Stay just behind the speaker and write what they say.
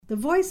The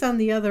voice on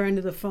the other end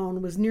of the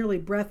phone was nearly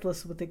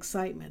breathless with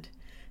excitement.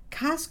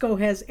 Costco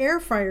has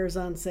air fryers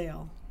on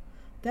sale.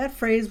 That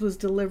phrase was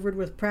delivered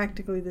with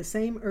practically the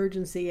same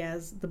urgency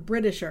as "the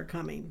British are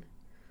coming."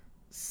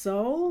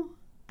 "So?"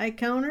 I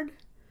countered.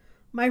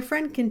 My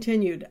friend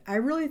continued, "I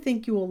really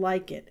think you will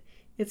like it.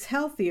 It's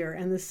healthier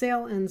and the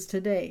sale ends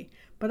today.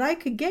 But I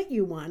could get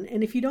you one,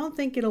 and if you don't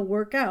think it'll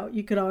work out,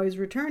 you could always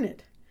return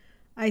it."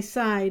 I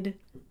sighed.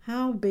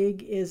 How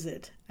big is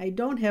it? I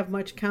don't have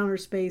much counter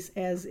space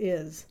as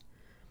is.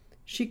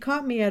 She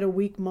caught me at a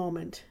weak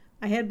moment.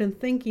 I had been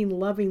thinking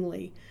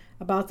lovingly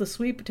about the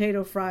sweet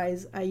potato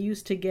fries I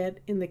used to get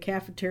in the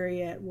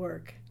cafeteria at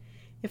work.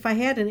 If I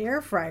had an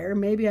air fryer,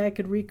 maybe I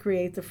could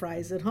recreate the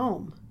fries at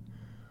home.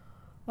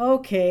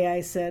 "Okay,"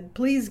 I said,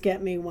 "please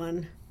get me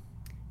one."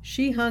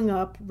 She hung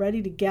up,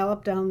 ready to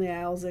gallop down the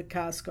aisles at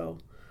Costco.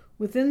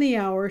 Within the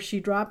hour, she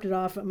dropped it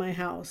off at my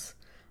house.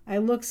 I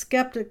looked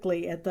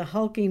skeptically at the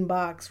hulking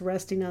box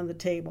resting on the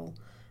table.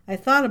 I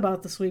thought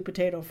about the sweet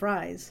potato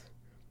fries.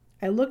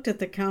 I looked at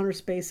the counter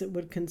space it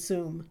would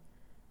consume.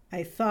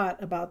 I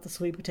thought about the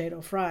sweet potato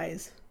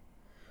fries.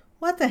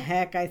 What the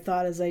heck, I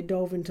thought as I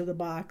dove into the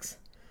box.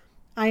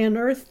 I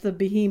unearthed the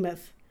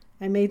behemoth.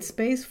 I made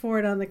space for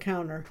it on the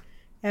counter.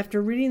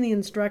 After reading the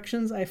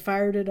instructions, I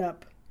fired it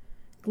up.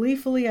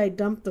 Gleefully, I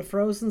dumped the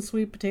frozen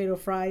sweet potato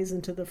fries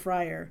into the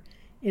fryer.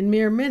 In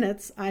mere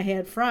minutes, I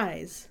had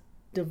fries.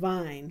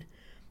 Divine.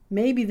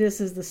 Maybe this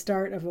is the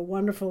start of a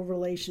wonderful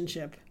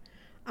relationship.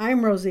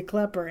 I'm Rosie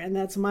Klepper, and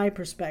that's my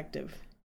perspective.